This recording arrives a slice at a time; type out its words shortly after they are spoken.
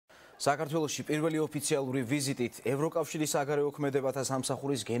საქართველოში პირველი ოფიციალური ვიზიტით ევროკავშირის საგარეო ქმედებათა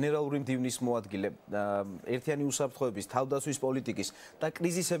სამსახურის გენერალური მდივნის მოადგილე ერთიანი უსაფრთხოების, თავდაცვის პოლიტიკის და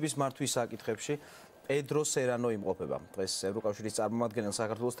კრიზისების მართვის საკითხებში პედრო სერანო იმყოფება. დღეს ევროკავშირის წარმომადგენელ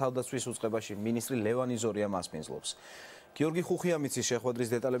საქართველოს თავდაცვის უწყებაში მინისტრი ლევან იზორია მას მენძლობს. გიორგი ხუხიამიცის შეხვედრის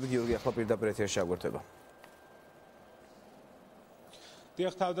დეტალები გიორგი ახლა პირდაპირ ეთერში აგვერდება.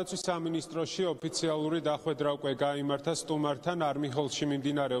 თავდაცვის სამინისტროში ოფიციალური დახვედრა უკვე გაიმართა სტუმართან არმიჰოლში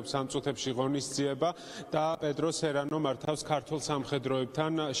მიმდინარეობს ამ წუთებში ღონისძიება და პედრო სერანო მართავს ქართულ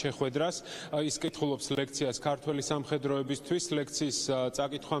სამხედროებთან შეხვედრას. ის კითხულობს ლექციას ქართველი სამხედროებისთვის. ლექციის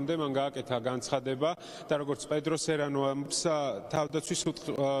წაკითხვამდე მან გააკეთა განცხადება და როგორც პედრო სერანოს თავდაცვის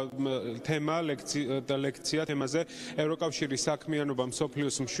თემა ლექცია თემაზე ევროკავშირის საქმიანობა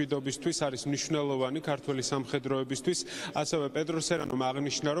მსოფლიოს მშვიდობისთვის არის მნიშვნელოვანი ქართველი სამხედროებისთვის. ასევე პედრო სერანო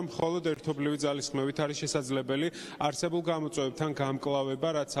აღნიშნა, რომ მხოლოდ ერთობლივი ძალისხმევით არის შესაძლებელი არსებულ გამოწვევებთან გამკლავება,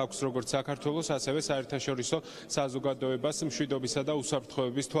 რაც აქვს როგორც საქართველოს, ასევე საერთაშორისო საზოგადოებას მშვიდობისა და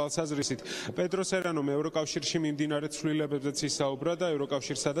უსაფრთხოების თვალსაზრისით. პედრო სერანომ ევროკავშირში მიმდინარე ცვლილებებზეც ისაუბრა და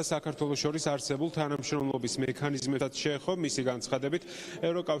ევროკავშირსა და საქართველოს შორის არსებულ თანამშრომლობის მექანიზმებსაც შეეხო. მისი განცხადებით,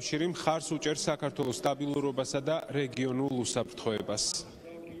 ევროკავშირი მხარს უჭერს საქართველოს სტაბილურობასა და რეგიონულ უსაფრთხოებას.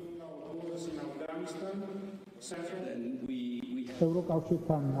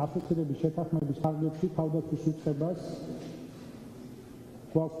 ევროკავშირთან ასოცირების შეთანხმების ხარჯებში თავდაცვის უწყებას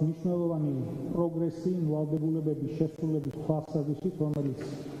გვაქვს მნიშვნელოვანი პროგრესი ვალდებულებების შესრულების თვალსაზრისით, რომელიც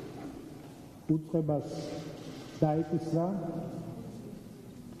უწყებას დაეკისრა.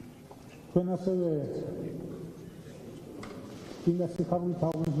 ჩვენ ასევე წინა სიხარულით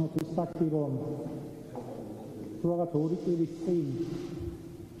აღვნიშნოთ ის ფაქტი, რომ რაღაც 2 წლის წინ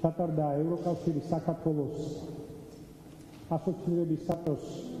ჩატარდა ევროკავშირის საქართველოს ასოცირების სტატუს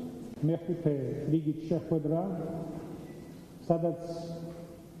მეხუთე რიგით შეხვედრა, სადაც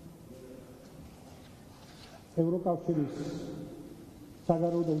ევროკავშირის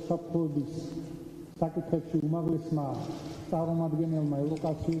საგარეო და უსაფრთხოების საკითხებში უმაღლესმა წარმომადგენელმა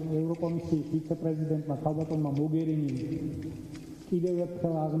ევროკომისიის ვიცე-პრეზიდენტმა ქალბატონმა მოგერინიმ კიდევ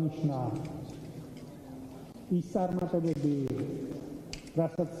ერთხელ აღნიშნა ის წარმატებები,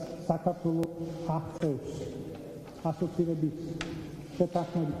 რასაც საქართველოს აღწევს ასოცირების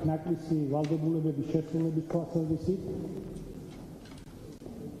შეთანხმებით ნაკლისი ვალდებულებების შესრულების თვალსაზრისით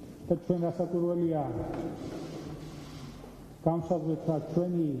და ჩვენ რასაკვირველია გამოსაძვეთ, რომ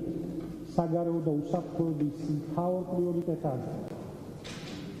ჩვენი საგარეო და უსაფრთხოების მთავარ პრიორიტეტად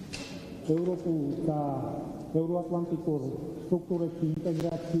ევროპულ და ევროატლანტიკურ სტრუქტურებში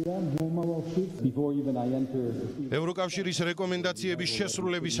ინტეგრაცია მომავალში. ევროკავშირის რეკომენდაციების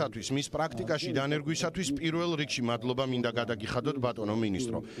შესრულებისათვის, მის პრაქტიკაში დანერგვისათვის პირველ რიგში მადლობა მინდა გადაგიხადოთ ბატონო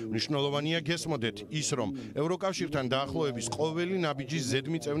მინისტრო. მნიშვნელოვანია გესმოდეთ ის, რომ ევროკავშირთან დაახლოების ყოველი ნაბიჯის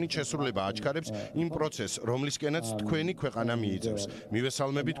ზედმიწევნით შესრულება აჩქარებს იმ პროცესს, რომლისკენაც თქვენი ქვეყანა მიიწევს.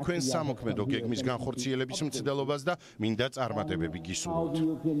 მივესალმებით თქვენს სამოქმედო გეგმის განხორციელების მცდელობას და მინდა წარმატებები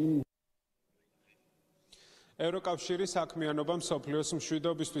გისურვოთ. ევროკავშირის საქმიანობა მსოფლიოს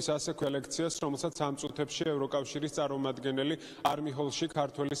მშვიდობისთვის ასექვე ლექციას, რომელსაც ამ წუთებში ევროკავშირის წარმომადგენელი არმიჰოლში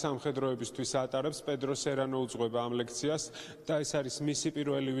ქართველი სამხედროებისთვის ატარებს. პედრო სერანო უძღვება ამ ლექციას და ეს არის მისი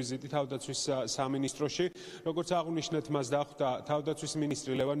პირველი ვიზიტი თავდაცვის სამინისტროში. როგორც აღნიშნეთ, მას დახვდა თავდაცვის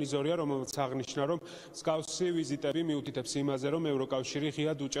მინისტრი ლევან იზორია, რომელმაც აღნიშნა, რომ მსგავსი ვიზიტები მიუთითებს იმაზე, რომ ევროკავშირი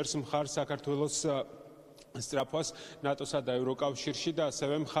ღიად უჭერს მხარს საქართველოს სწრაფვას ნატოსა და ევროკავშირში და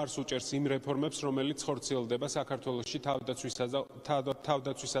ასევე მხარს უჭერს იმ რეფორმებს, რომელიც ხორციელდება საქართველოში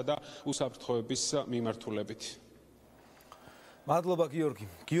თავდაცვისა და უსაფრთხოების მიმართულებით. მადლობა გიორგი.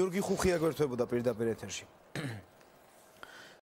 გიორგი ხუხია გვერდებოდა პირდაპირ ეთერში.